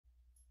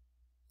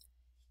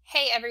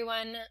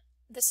everyone.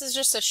 This is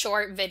just a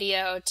short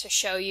video to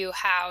show you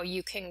how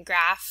you can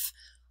graph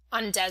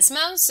on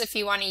Desmos if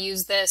you want to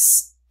use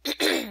this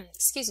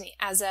excuse me,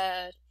 as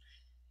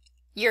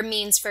your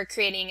means for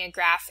creating a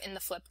graph in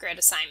the Flipgrid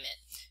assignment.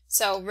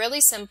 So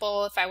really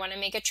simple. If I want to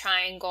make a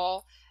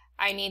triangle,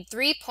 I need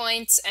 3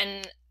 points,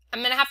 and I'm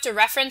going to have to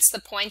reference the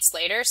points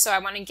later, so I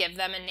want to give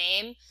them a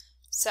name.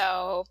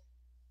 So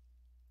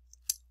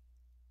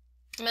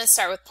I'm going to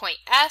start with point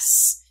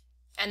S.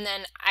 And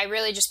then I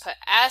really just put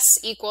S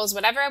equals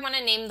whatever I want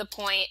to name the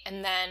point,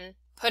 and then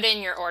put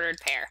in your ordered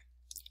pair,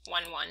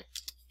 1, 1.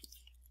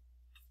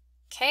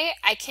 Okay,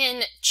 I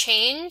can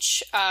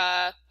change,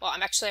 I'm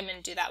going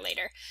to do that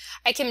later.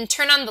 I can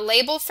turn on the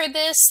label for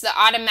this. The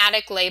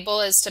automatic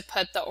label is to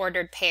put the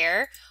ordered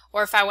pair,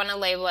 or if I want to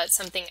label it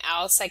something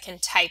else, I can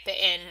type it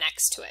in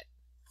next to it.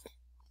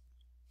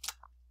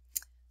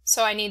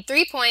 So I need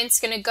 3 points,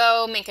 going to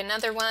go make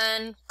another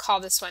one, call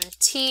this one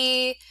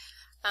T.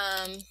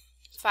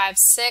 5,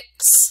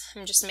 6,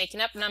 I'm just making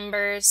up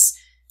numbers,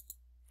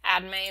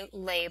 add my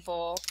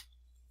label,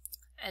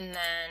 and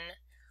then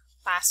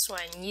last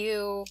one,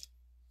 U,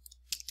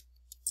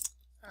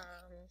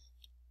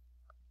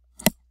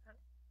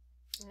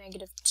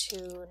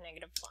 -2,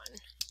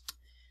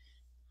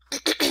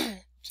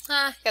 -1.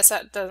 I guess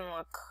that doesn't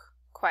look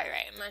quite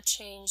right. I'm going to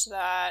change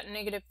that,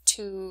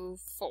 -2,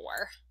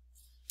 4.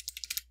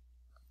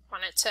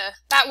 Want it to,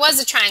 that was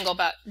a triangle,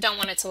 but don't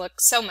want it to look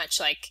so much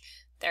like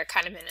they're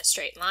kind of in a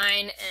straight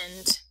line,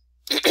 and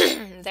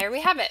there we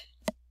have it.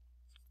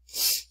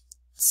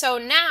 So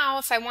now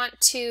if I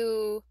want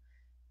to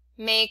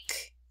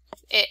make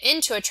it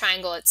into a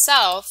triangle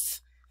itself,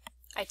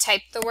 I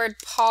type the word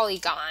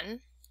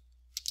Polygon,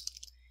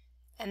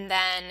 and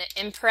then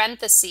in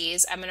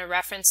parentheses I'm going to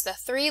reference the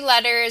 3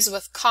 letters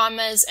with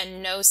commas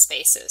and no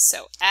spaces.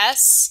 So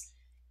S,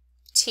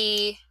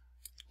 T,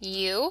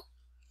 U,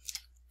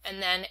 and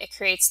then it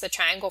creates the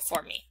triangle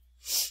for me.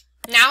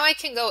 Now I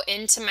can go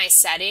into my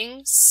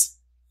settings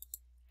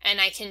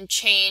and I can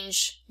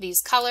change these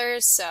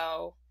colors.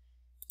 So,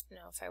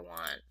 if I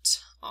want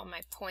all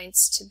my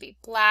points to be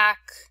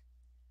black,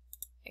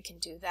 I can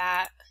do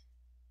that.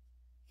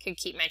 I could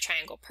keep my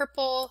triangle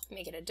purple,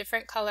 make it a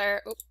different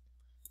color. Oop.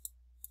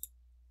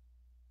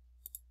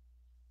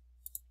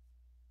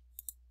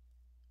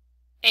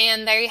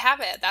 And there you have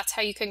it. That's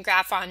how you can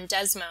graph on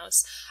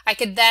Desmos. I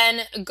could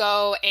then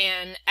go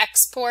and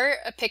export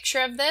a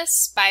picture of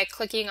this by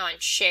clicking on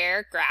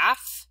Share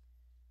Graph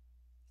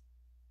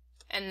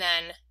and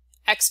then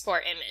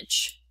Export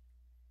Image.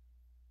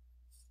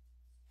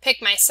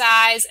 Pick my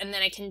size, and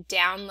then I can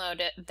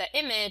download the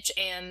image,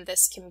 and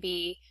this can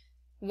be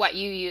what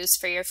you use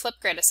for your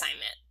Flipgrid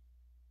assignment.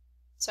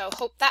 So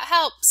hope that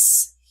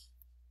helps.